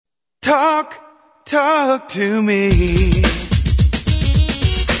Talk to me.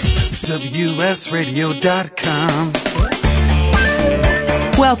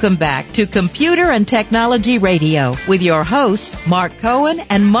 WSRadio.com. Welcome back to Computer and Technology Radio with your hosts, Mark Cohen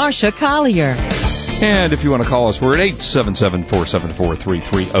and Marcia Collier. And if you want to call us, we're at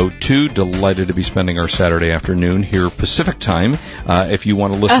 877-474-3302. Delighted to be spending our Saturday afternoon here Pacific time. If you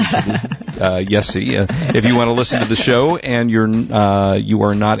want to listen to if you want to listen to the show and you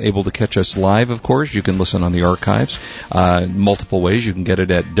are not able to catch us live, of course, you can listen on the archives. Multiple ways. You can get it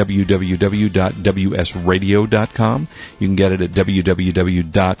at www.wsradio.com. You can get it at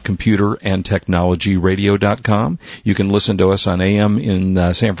www.computerandtechnologyradio.com. You can listen to us on AM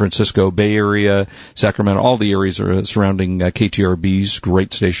in San Francisco Bay Area, Sacramento, all the areas surrounding KTRB's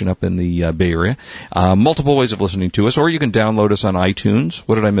great station up in the Bay Area. Multiple ways of listening to us, or you can download us on iTunes.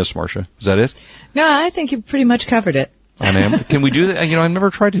 What did I miss, Marcia? Is that it? No, I think you pretty much covered it. On Amazon? Can we do that? I've never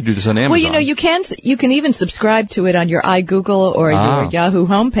tried to do this on Amazon. Well, you can even subscribe to it on your iGoogle or your Yahoo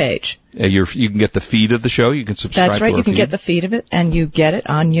homepage. You can get the feed of the show. You can subscribe. That's right. You can get the feed of it, and you get it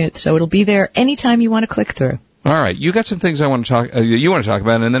on you, so it'll be there anytime you want to click through. All right, you got some things I want to talk. You want to talk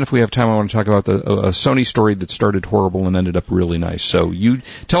about, and then if we have time, I want to talk about the Sony story that started horrible and ended up really nice. So you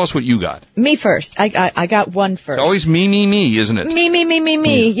tell us what you got. Me first. I got one first. It's always me, isn't it?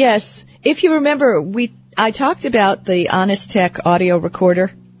 Me. Yes. If you remember, I talked about the Honest-Tech audio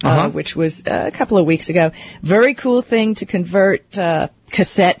recorder, which was a couple of weeks ago. Very cool thing to convert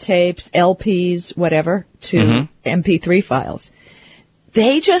cassette tapes, LPs, whatever, to MP3 files.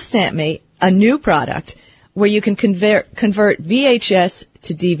 They just sent me a new product where you can convert VHS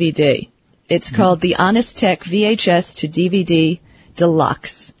to DVD. It's called the Honest-Tech VHS to DVD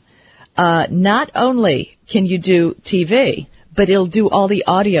Deluxe. Not only can you do TV, but it'll do all the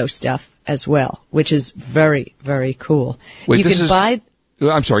audio stuff as well, which is very, very cool. Wait,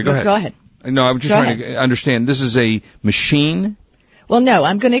 I'm sorry, go ahead. Go ahead. No, I'm just trying to understand. This is a machine? Well, no,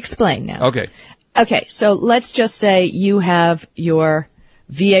 I'm going to explain now. Okay, so let's just say you have your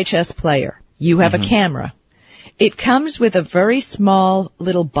VHS player. You have a camera. It comes with a very small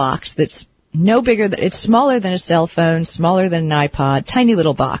little box that's no bigger than, it's smaller than a cell phone, smaller than an iPod, tiny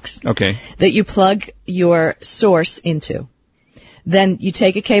little box. Okay. That you plug your source into. Then you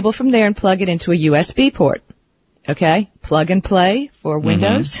take a cable from there and plug it into a USB port. Okay? Plug and play for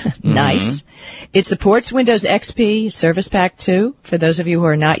Windows. Nice. It supports Windows XP Service Pack 2 for those of you who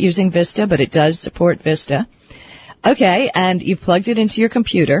are not using Vista, but it does support Vista. Okay, and you've plugged it into your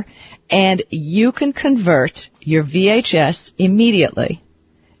computer, and you can convert your VHS immediately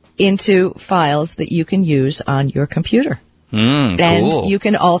into files that you can use on your computer. Cool. And you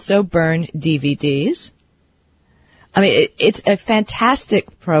can also burn DVDs. I mean, it's a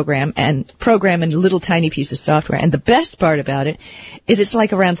fantastic program and a little tiny piece of software. And the best part about it is it's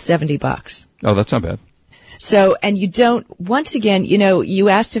like around $70. Oh, that's not bad. So, and you don't, once again, you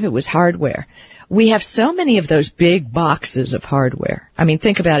asked if it was hardware. We have so many of those big boxes of hardware. I mean,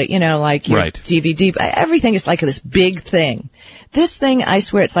 think about it, like your DVD. Everything is like this big thing. This thing, I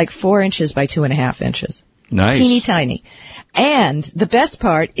swear, it's like 4 inches by 2.5 inches. Nice. Teeny tiny. And the best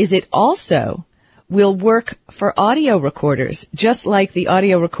part is it also will work for audio recorders, just like the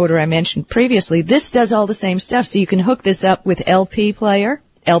audio recorder I mentioned previously. This does all the same stuff, so you can hook this up with LP player,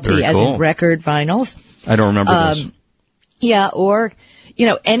 LP as in record vinyls. I don't remember this. Yeah, or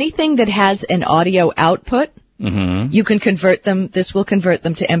anything that has an audio output, you can convert them. This will convert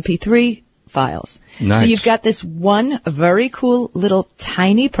them to MP3 files. Nice. So you've got this one very cool little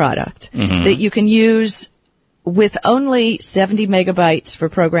tiny product that you can use with only 70 megabytes for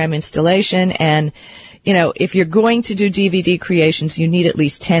program installation. And, if you're going to do DVD creations, you need at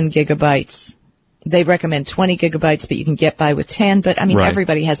least 10 gigabytes. They recommend 20 gigabytes, but you can get by with 10. But,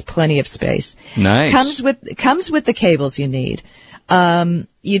 everybody has plenty of space. Nice. Comes with the cables you need.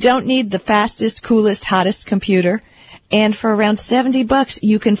 You don't need the fastest, coolest, hottest computer. And for around $70,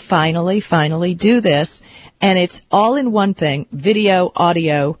 you can finally do this. And it's all in one thing. Video,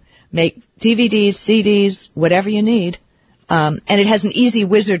 audio, make DVDs, CDs, whatever you need. And it has an easy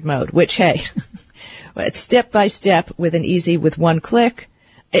wizard mode, which, hey, it's step by step with one click.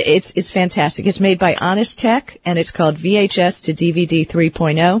 It's fantastic. It's made by Honest-Tech, and it's called VHS to DVD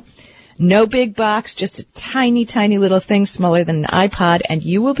 3.0. No big box, just a tiny, tiny little thing smaller than an iPod, and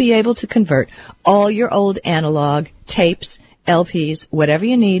you will be able to convert all your old analog tapes, LPs, whatever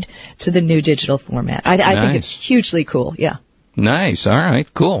you need, to the new digital format. I think it's hugely cool, yeah. Nice. All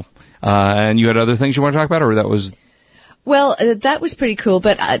right, cool. And you had other things you want to talk about, or that was... Well, that was pretty cool,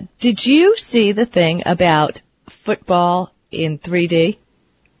 but did you see the thing about football in 3D?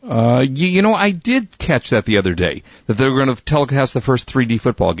 I did catch that the other day, that they were going to telecast the first 3D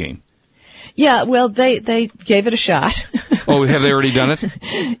football game. Yeah, well, they gave it a shot. Oh, have they already done it?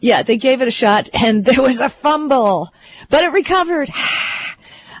 Yeah, they gave it a shot, and there was a fumble, but it recovered.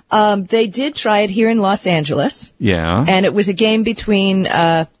 They did try it here in Los Angeles. Yeah. And it was a game between,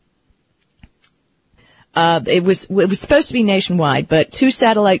 it was supposed to be nationwide, but 2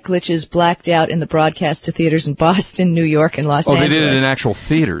 satellite glitches blacked out in the broadcast to theaters in Boston, New York, and Los Angeles. Oh, they did it in actual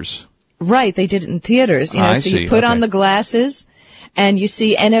theaters. Right, they did it in theaters. You know, I so see. you put Okay. on the glasses, and you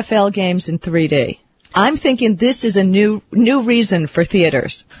see NFL games in 3D. I'm thinking this is a new reason for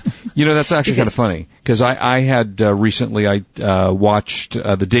theaters. You know, that's actually kind of funny because I had recently watched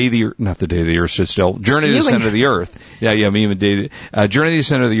the Day of the Earth, not the Day of the Earth stood still, Journey to the Center of the Earth. Yeah, me and David. Journey to the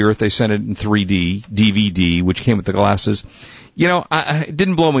Center of the Earth. They sent it in 3D DVD, which came with the glasses. You know, it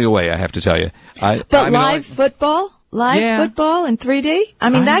didn't blow me away. I have to tell you. Football. Yeah. Football in 3D? I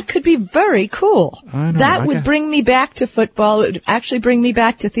mean, that could be very cool. I know, That would bring me back to football. It would actually bring me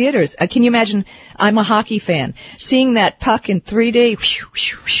back to theaters. Can you imagine? I'm a hockey fan. Seeing that puck in 3D, whew,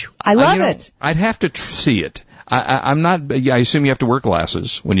 whew, whew. I love it. I'd have to see it. I'm not, I assume you have to wear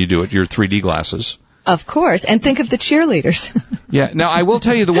glasses when you do it, your 3D glasses. Of course. And think of the cheerleaders. Yeah. Now, I will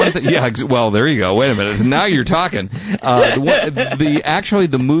tell you the one thing. Yeah. Well, there you go. Wait a minute. Now you're talking.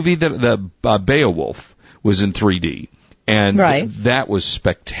 The movie, the Beowulf, was in 3D, and that was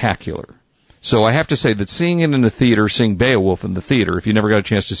spectacular. So I have to say that seeing it in the theater, seeing Beowulf in the theater, if you never got a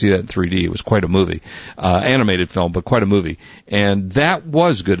chance to see that in 3D, it was quite a movie. Animated film, but quite a movie. And that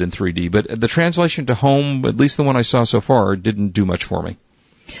was good in 3D, but the translation to home, at least the one I saw so far, didn't do much for me.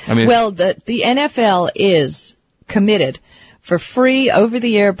 I mean, well, the NFL is committed for free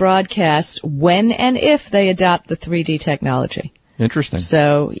over-the-air broadcasts when and if they adopt the 3D technology. Interesting.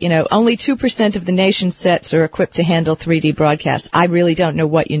 So, you know, only 2% of the nation's sets are equipped to handle 3D broadcasts. I really don't know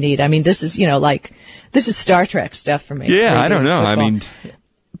what you need. I mean, this is, you know, this is Star Trek stuff for me. Yeah, I don't know. Football. I mean,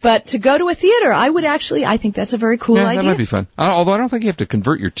 but to go to a theater, I think that's a very cool idea. That might be fun. Although I don't think you have to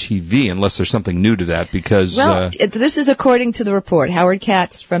convert your TV unless there's something new to that because... this is according to the report. Howard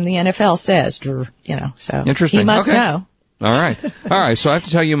Katz from the NFL says, you know, so Interesting. He must know. All right. So I have to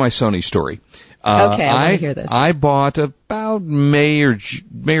tell you my Sony story. Okay, I want to hear this. I bought about May or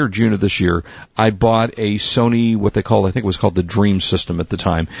June of this year. I bought a Sony, what they called, I think it was called the Dream System at the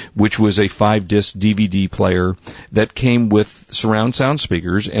time, which was a 5-disc DVD player that came with surround sound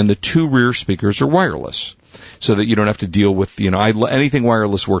speakers, and the 2 rear speakers are wireless. So that you don't have to deal with, you know, anything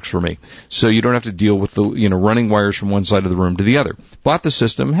wireless works for me. So you don't have to deal with the, you know, running wires from one side of the room to the other. Bought the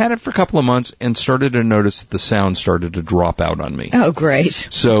system, had it for a couple of months, and started to notice that the sound started to drop out on me. Oh, great.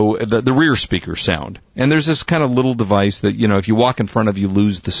 So the rear speaker sound. And there's this kind of little device that, you know, if you walk in front of, you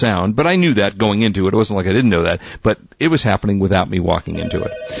lose the sound. But I knew that going into it. It wasn't like I didn't know that. But it was happening without me walking into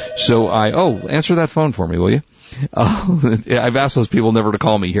it. So answer that phone for me, will you? I've asked those people never to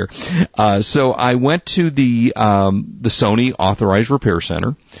call me here. So I went to the Sony Authorized Repair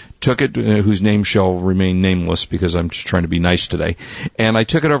Center, took it, whose name shall remain nameless because I'm just trying to be nice today, and I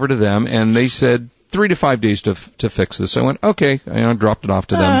took it over to them, and they said 3 to 5 days to fix this. I went, okay, and I dropped it off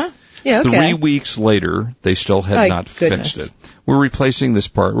to them. Yeah, okay. 3 weeks later, they still had not fixed it. We're replacing this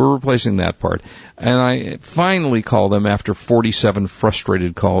part. We're replacing that part. And I finally called them after 47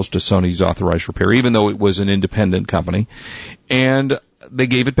 frustrated calls to Sony's Authorized Repair, even though it was an independent company. And they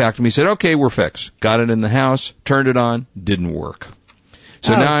gave it back to me, said, okay, we're fixed. Got it in the house, turned it on, didn't work.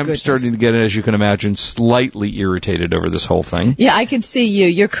 So now I'm starting to get, as you can imagine, slightly irritated over this whole thing. Yeah, I can see you.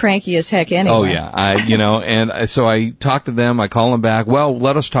 You're cranky as heck anyway. Oh, yeah. So I talked to them. I call them back. Well,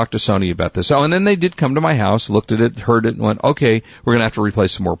 let us talk to Sony about this. Oh, and then they did come to my house, looked at it, heard it, and went, okay, we're going to have to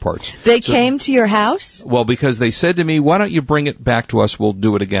replace some more parts. They came to your house? Well, because they said to me, why don't you bring it back to us? We'll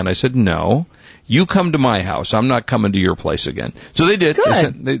do it again. I said, no. You come to my house. I'm not coming to your place again. So they did.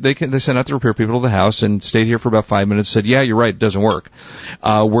 Good. They sent out the repair people to the house and stayed here for about 5 minutes. Said, yeah, you're right. It doesn't work.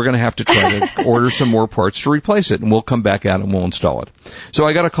 We're going to have to try to order some more parts to replace it, and we'll come back out and we'll install it. So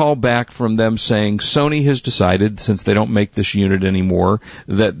I got a call back from them saying Sony has decided, since they don't make this unit anymore,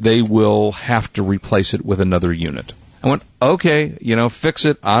 that they will have to replace it with another unit. I went, okay, fix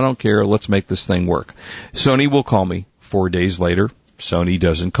it. I don't care. Let's make this thing work. Sony will call me. 4 days later, Sony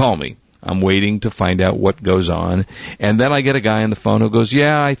doesn't call me. I'm waiting to find out what goes on. And then I get a guy on the phone who goes,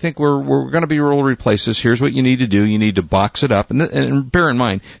 yeah, I think we're going to be able to replace this. Here's what you need to do. You need to box it up. And bear in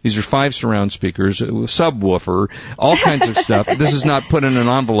mind, these are 5 surround speakers, subwoofer, all kinds of stuff. This is not put in an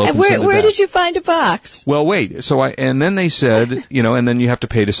envelope and send it back. Where did you find a box? Well, wait. and then they said, and then you have to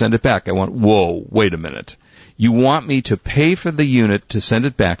pay to send it back. I went, whoa, wait a minute. You want me to pay for the unit to send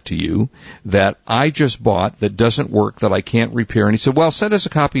it back to you that I just bought that doesn't work, that I can't repair? And he said, well, send us a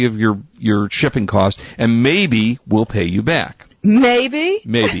copy of your shipping cost, and maybe we'll pay you back. Maybe.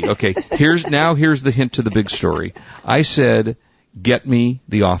 Maybe. Okay. Here's the hint to the big story. I said, get me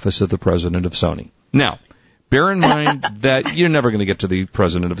the office of the president of Sony. Now, bear in mind that you're never going to get to the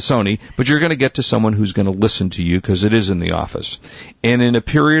president of Sony, but you're going to get to someone who's going to listen to you because it is in the office. And in a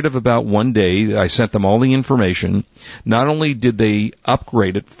period of about 1 day, I sent them all the information. Not only did they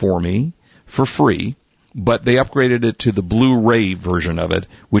upgrade it for me for free, but they upgraded it to the Blu-ray version of it,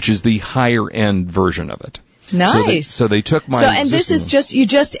 which is the higher end version of it. Nice. So they took my and this is just, you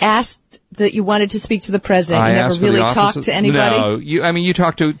just asked that you wanted to speak to the president. You never really talked to anybody? No, you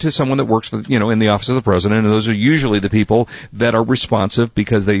talk to someone that works for, in the office of the president, and those are usually the people that are responsive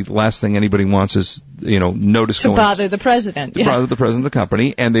because the last thing anybody wants is, notice to bother the president. To bother the president of the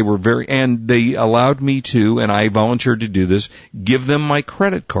company, and they allowed me to, and I volunteered to do this, give them my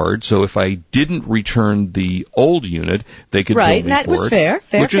credit card, so if I didn't return the old unit, they could bill me for it. Right, that was fair.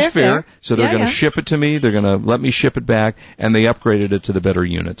 Which is fair. So they're going to ship it to me, they're going to let me ship it back, and they upgraded it to the better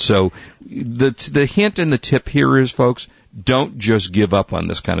unit. So the hint and the tip here is, folks, don't just give up on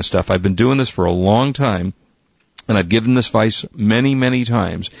this kind of stuff. I've been doing this for a long time, and I've given this advice many, many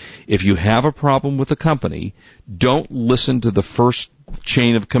times. If you have a problem with a company, don't listen to the first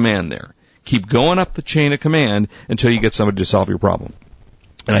chain of command there. Keep going up the chain of command until you get somebody to solve your problem.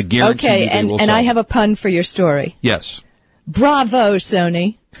 And I guarantee you they will solve it. And I have a pun for your story. Yes. Bravo,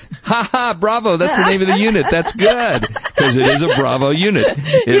 Sony. Ha ha, Bravo, that's the name of the unit. That's good, because it is a Bravo unit.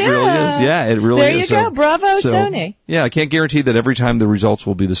 It really is. Yeah, it really is. There you go, Bravo, Sony. Yeah, I can't guarantee that every time the results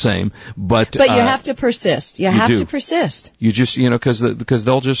will be the same, but you have to persist. You have to persist. You just, because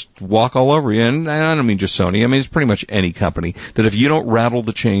they'll just walk all over you, and I don't mean just Sony. I mean, it's pretty much any company, that if you don't rattle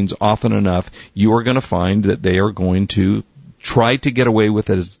the chains often enough, you are going to find that they are going to try to get away with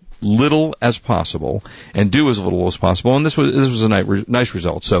it as little as possible and do as little as possible, and this was a nice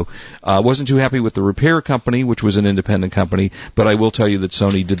result. So I wasn't too happy with the repair company, which was an independent company, but I will tell you that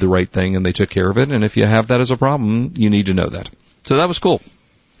Sony did the right thing and they took care of it, and if you have that as a problem, you need to know that. So that was cool.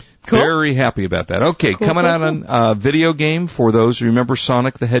 Very happy about that. Okay, coming out on a video game for those who remember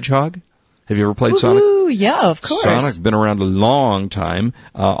Sonic the Hedgehog. Have you ever played Sonic? Ooh, yeah, of course. Sonic's been around a long time,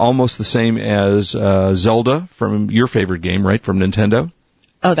 almost the same as Zelda from your favorite game, right, from Nintendo?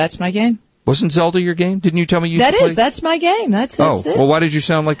 Oh, that's my game. Wasn't Zelda your game? Didn't you tell me you used to play? That's my game. That's it. Well, why did you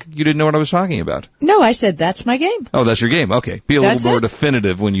sound like you didn't know what I was talking about? No, I said that's my game. Oh, that's your game. Okay. Be a little more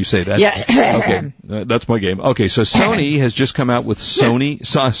definitive when you say that. Yeah. Okay. That's my game. Okay, so Sony has just come out with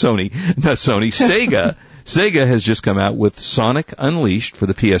Sega has just come out with Sonic Unleashed for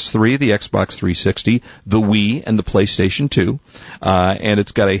the PS3, the Xbox 360, the Wii, and the PlayStation 2. And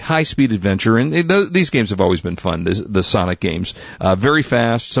it's got a high-speed adventure, and these games have always been fun, the Sonic games. Very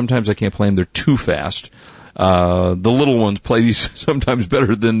fast. Sometimes I can't play them. They're too fast. The little ones play these sometimes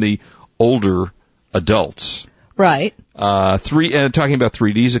better than the older adults. Right. Talking about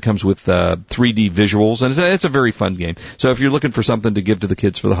 3Ds, it comes with 3D visuals, and it's a very fun game. So if you're looking for something to give to the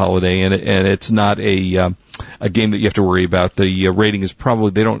kids for the holiday, and it's not a game that you have to worry about, the rating is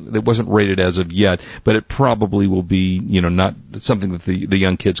probably it wasn't rated as of yet, but it probably will be not something that the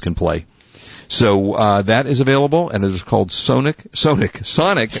young kids can play. So that is available, and it is called Sonic Unleashed.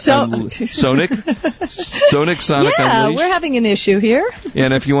 Yeah, we're having an issue here.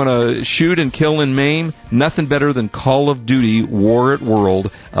 And if you want to shoot and kill and maim, nothing better than Call of Duty War at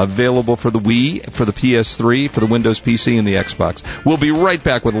World, available for the Wii, for the PS3, for the Windows PC, and the Xbox. We'll be right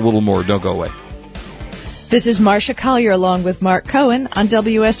back with a little more. Don't go away. This is Marcia Collier along with Mark Cohen on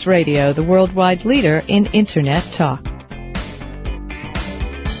WS Radio, the worldwide leader in Internet talk.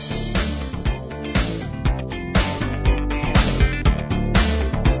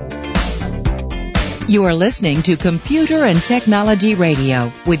 You are listening to Computer and Technology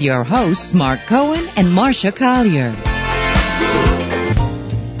Radio with your hosts Mark Cohen and Marcia Collier.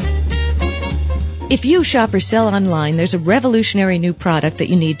 If you shop or sell online, there's a revolutionary new product that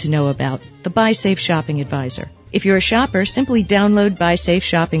you need to know about, the BuySafe Shopping Advisor. If you're a shopper, simply download BuySafe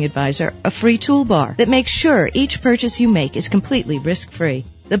Shopping Advisor, a free toolbar that makes sure each purchase you make is completely risk-free.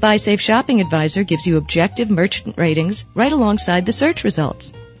 The BuySafe Shopping Advisor gives you objective merchant ratings right alongside the search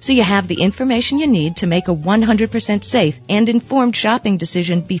results, so you have the information you need to make a 100% safe and informed shopping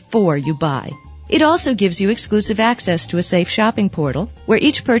decision before you buy. It also gives you exclusive access to a safe shopping portal where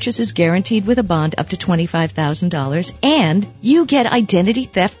each purchase is guaranteed with a bond up to $25,000, and you get identity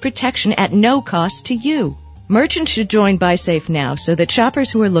theft protection at no cost to you. Merchants should join BuySafe now so that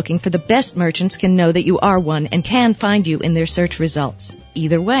shoppers who are looking for the best merchants can know that you are one and can find you in their search results.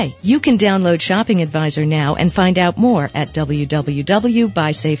 Either way, you can download Shopping Advisor now and find out more at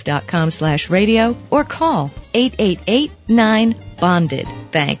www.buysafe.com/radio or call 888-9-BONDED.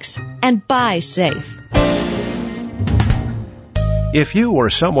 Thanks. And buy safe. If you or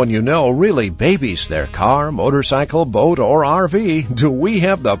someone you know really babies their car, motorcycle, boat, or RV, do we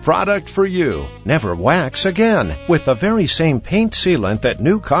have the product for you? Never wax again with the very same paint sealant that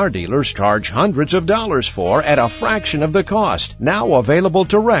new car dealers charge hundreds of dollars for at a fraction of the cost. Now available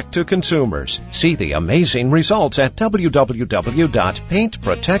direct to consumers. See the amazing results at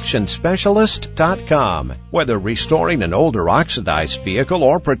www.paintprotectionspecialist.com. Whether restoring an older oxidized vehicle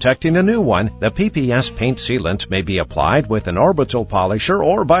or protecting a new one, the PPS paint sealant may be applied with an orbital polisher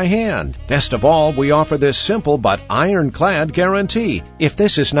or by hand. Best of all, we offer this simple but ironclad guarantee. If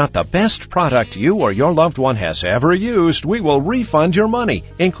this is not the best product you or your loved one has ever used, we will refund your money,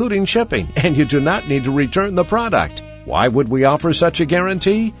 including shipping, and you do not need to return the product. Why would we offer such a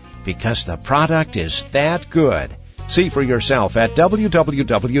guarantee? Because the product is that good. See for yourself at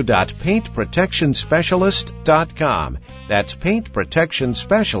www.paintprotectionspecialist.com. That's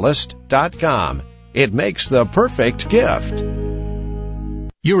paintprotectionspecialist.com. It makes the perfect gift.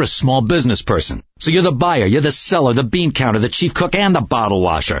 You're a small business person, so you're the buyer, you're the seller, the bean counter, the chief cook, and the bottle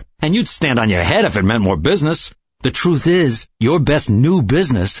washer. And you'd stand on your head if it meant more business. The truth is, your best new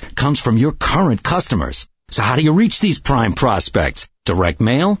business comes from your current customers. So how do you reach these prime prospects? Direct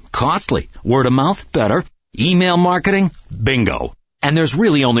mail? Costly. Word of mouth? Better. Email marketing? Bingo. And there's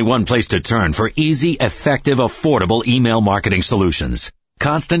really only one place to turn for easy, effective, affordable email marketing solutions.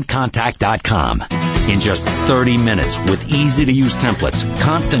 ConstantContact.com. In just 30 minutes with easy-to-use templates,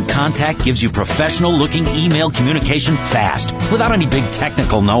 Constant Contact gives you professional-looking email communication fast, without any big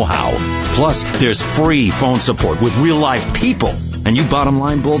technical know-how. Plus, there's free phone support with real-life people. And you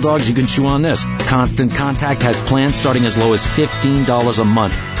bottom-line bulldogs, you can chew on this. Constant Contact has plans starting as low as $15 a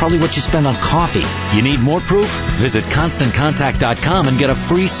month. Probably what you spend on coffee. You need more proof? Visit ConstantContact.com and get a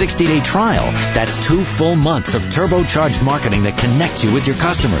free 60-day trial. That's 2 full months of turbocharged marketing that connects you with your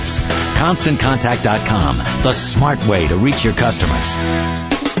customers. ConstantContact.com, the smart way to reach your customers.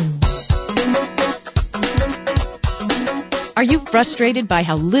 Are you frustrated by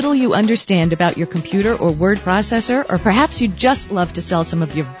how little you understand about your computer or word processor? Or perhaps you just love to sell some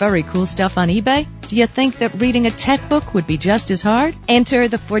of your very cool stuff on eBay? Do you think that reading a tech book would be just as hard? Enter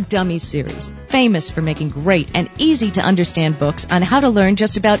the For Dummies series, famous for making great and easy-to-understand books on how to learn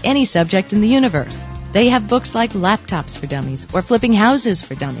just about any subject in the universe. They have books like Laptops for Dummies, or Flipping Houses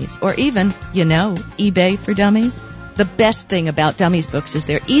for Dummies, or even, eBay for Dummies. The best thing about Dummies books is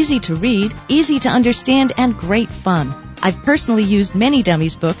they're easy to read, easy to understand, and great fun. I've personally used many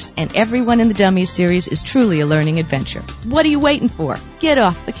Dummies books, and every one in the Dummies series is truly a learning adventure. What are you waiting for? Get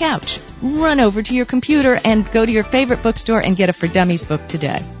off the couch. Run over to your computer and go to your favorite bookstore and get a For Dummies book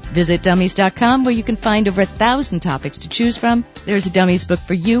today. Visit Dummies.com, where you can find over 1,000 topics to choose from. There's a Dummies book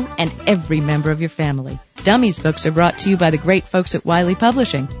for you and every member of your family. Dummies books are brought to you by the great folks at Wiley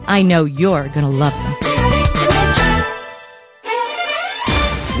Publishing. I know you're going to love them.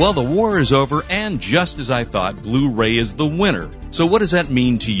 Well, the war is over, and just as I thought, Blu-ray is the winner. So what does that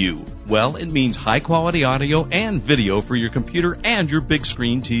mean to you? Well, it means high-quality audio and video for your computer and your big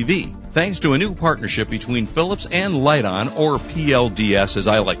screen TV. Thanks to a new partnership between Philips and Lite-On, or PLDS as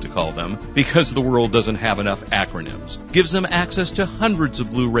I like to call them, because the world doesn't have enough acronyms, gives them access to hundreds of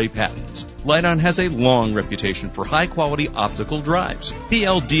Blu-ray patents. Lite-On has a long reputation for high-quality optical drives.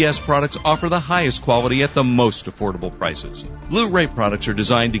 PLDS products offer the highest quality at the most affordable prices. Blu-ray products are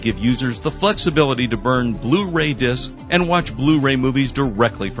designed to give users the flexibility to burn Blu-ray discs and watch Blu-ray movies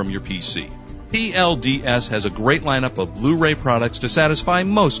directly from your PC. PLDS has a great lineup of Blu-ray products to satisfy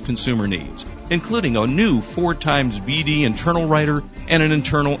most consumer needs, including a new 4x BD internal writer and an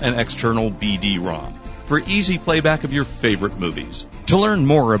internal and external BD-ROM for easy playback of your favorite movies. To learn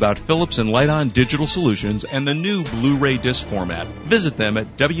more about Philips and Lite-On digital solutions and the new Blu-ray disc format, visit them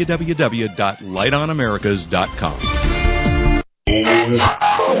at www.liteonamericas.com.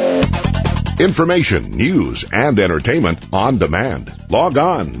 Information, news, and entertainment on demand. Log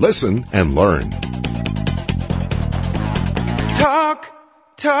on, listen, and learn.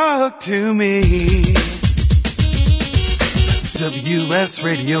 Talk to me.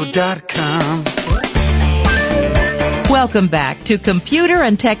 WSRadio.com. Welcome back to Computer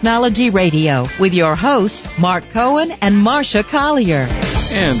and Technology Radio with your hosts, Mark Cohen and Marsha Collier.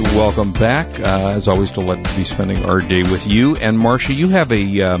 And welcome back. As always, delighted to be spending our day with you. And Marsha, you have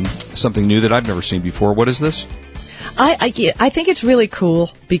a something new that I've never seen before. What is this? I think it's really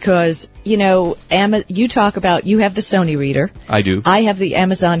cool because, you talk about, you have the Sony reader. I do. I have the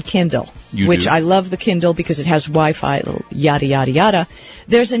Amazon Kindle, which I love the Kindle because it has Wi-Fi, yada, yada, yada.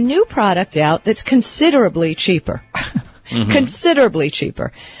 There's a new product out that's considerably cheaper. Mm-hmm. Considerably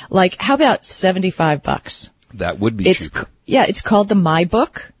cheaper. Like, how about $75? That would be cheaper. Yeah, it's called the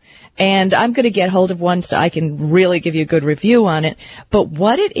MyBook. And I'm going to get hold of one so I can really give you a good review on it. But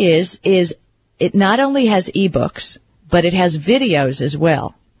what it is it not only has ebooks, but it has videos as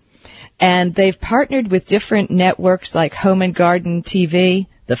well. And they've partnered with different networks like Home and Garden TV,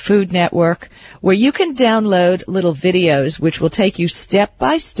 the Food Network, where you can download little videos which will take you step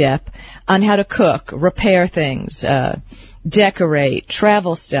by step on how to cook, repair things, decorate,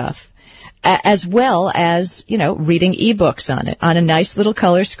 travel stuff, as well as, reading ebooks on it on a nice little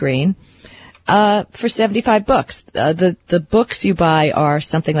color screen. For $75. The books you buy are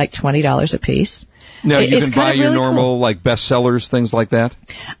something like $20 a piece. Now, you It's can buy kind of your really normal, cool. like, bestsellers, things like that?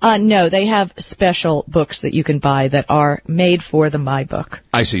 No, they have special books that you can buy that are made for the My Book.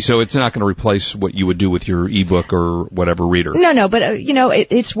 I see. So it's not going to replace what you would do with your ebook or whatever reader. No, but,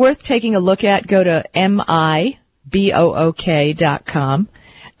 it's worth taking a look at. Go to mibook.com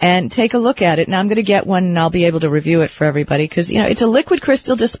and take a look at it. And I'm going to get one and I'll be able to review it for everybody because, it's a liquid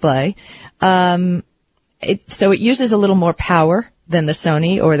crystal display. So it uses a little more power than the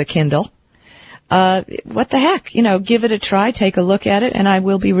Sony or the Kindle. What the heck? Give it a try, take a look at it, and I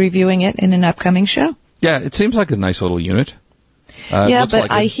will be reviewing it in an upcoming show. Yeah, it seems like a nice little unit. Yeah,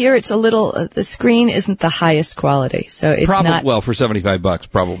 but I hear it's a little, the screen isn't the highest quality, so it's not. Well, for $75,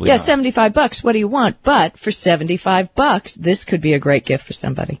 probably. Yeah, not. $75. What do you want? But for $75, this could be a great gift for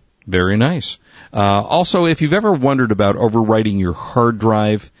somebody. Very nice. Also, if you've ever wondered about overwriting your hard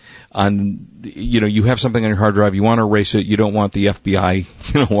drive you have something on your hard drive, you want to erase it, you don't want the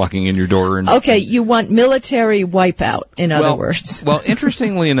FBI, walking in your door. Okay, you want military wipeout, in other words. Well,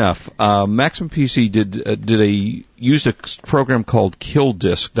 interestingly enough, Maximum PC used a program called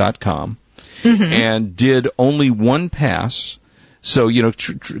KillDisk.com and did only one pass. So,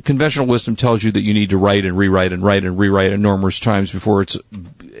 conventional wisdom tells you that you need to write and rewrite enormous times before it's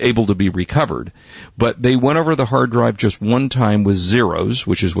able to be recovered. But they went over the hard drive just one time with zeros,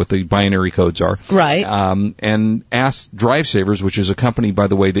 which is what the binary codes are. Right. And asked DriveSavers, which is a company, by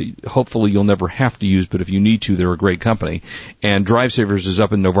the way, that hopefully you'll never have to use, but if you need to, they're a great company. And DriveSavers is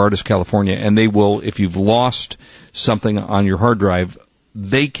up in Novartis, California, and they will, if you've lost something on your hard drive,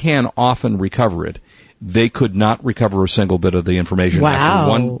 they can often recover it. They could not recover a single bit of the information after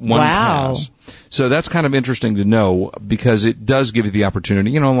one pass. So that's kind of interesting to know because it does give you the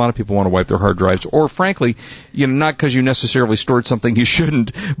opportunity. A lot of people want to wipe their hard drives, or frankly, not because you necessarily stored something you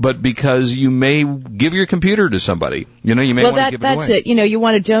shouldn't, but because you may give your computer to somebody. You may want to give it away. That's it. You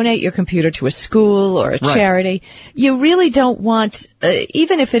want to donate your computer to a school or a charity. You really don't want,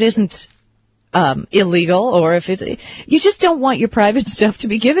 even if it isn't illegal, or if you just don't want your private stuff to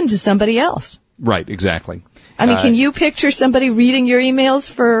be given to somebody else. Right, exactly. I mean, can you picture somebody reading your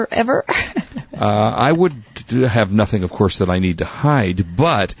emails forever? I would have nothing, of course, that I need to hide.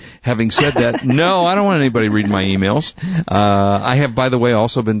 But having said that, no, I don't want anybody reading my emails. I have, by the way,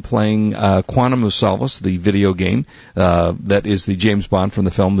 also been playing Quantum of Solace, the video game that is the James Bond from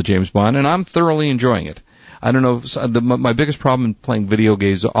the film The James Bond, and I'm thoroughly enjoying it. I don't know, my biggest problem in playing video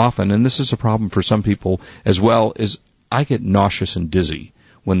games often, and this is a problem for some people as well, is I get nauseous and dizzy.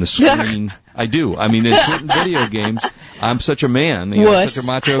 When the screen, I do. I mean, in certain video games, I'm such a man, I'm such a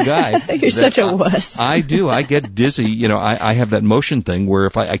macho guy. You're such a wuss. I do. I get dizzy. I have that motion thing where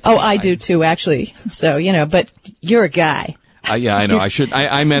if I do too, actually. So, but you're a guy. Yeah, I know.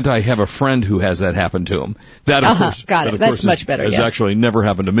 I meant I have a friend who has that happen to him. That, of course, got it. That's much better. Has actually never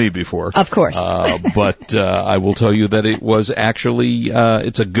happened to me before. Of course. But I will tell you that it was actually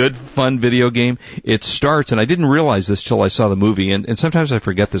it's a good, fun video game. It starts, and I didn't realize this till I saw the movie, and sometimes I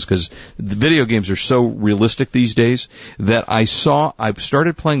forget this because the video games are so realistic these days that I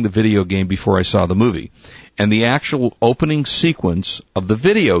started playing the video game before I saw the movie, and the actual opening sequence of the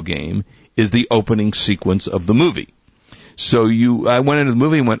video game is the opening sequence of the movie. So I went into the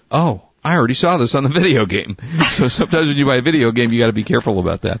movie and went, oh, I already saw this on the video game. So sometimes when you buy a video game, you got to be careful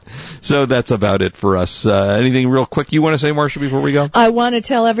about that. So that's about it for us. Anything real quick you want to say, Marcia, before we go? I want to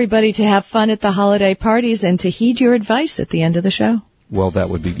tell everybody to have fun at the holiday parties and to heed your advice at the end of the show. Well, that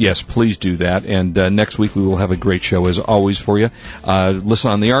would be, yes, please do that. And next week we will have a great show as always for you.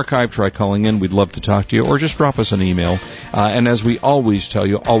 Listen on the archive, try calling in. We'd love to talk to you, or just drop us an email. And as we always tell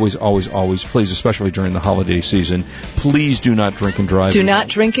you, always, please, especially during the holiday season, please do not drink and drive. Do not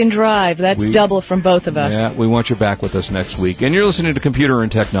drink and drive. That's double from both of us. Yeah, we want you back with us next week. And you're listening to Computer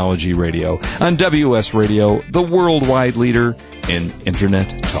and Technology Radio on WS Radio, the worldwide leader in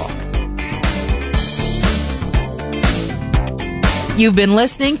Internet talk. You've been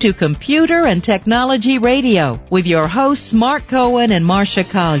listening to Computer and Technology Radio with your hosts Mark Cohen and Marcia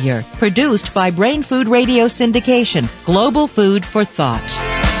Collier. Produced by Brain Food Radio Syndication, global food for thought.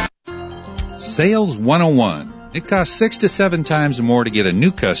 Sales 101. It costs 6 to 7 times more to get a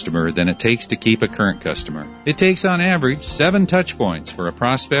new customer than it takes to keep a current customer. It takes on average 7 touch points for a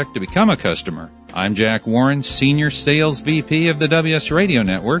prospect to become a customer. I'm Jack Warren, Senior Sales VP of the WS Radio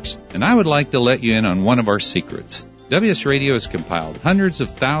Networks, and I would like to let you in on one of our secrets. WS Radio has compiled hundreds of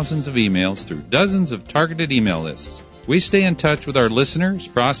thousands of emails through dozens of targeted email lists. We stay in touch with our listeners,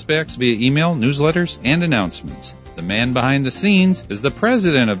 prospects via email, newsletters, and announcements. The man behind the scenes is the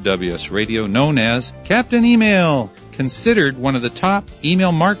president of WS Radio, known as Captain Email. Considered one of the top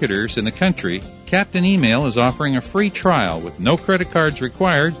email marketers in the country, Captain Email is offering a free trial with no credit cards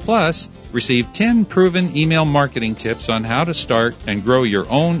required, plus receive 10 proven email marketing tips on how to start and grow your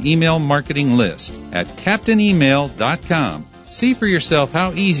own email marketing list at CaptainEmail.com. See for yourself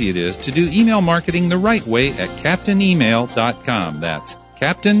how easy it is to do email marketing the right way at CaptainEmail.com. That's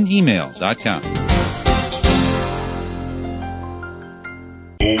CaptainEmail.com.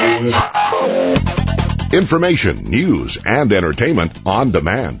 Information, news, and entertainment on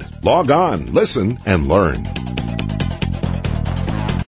demand. Log on, listen, and learn.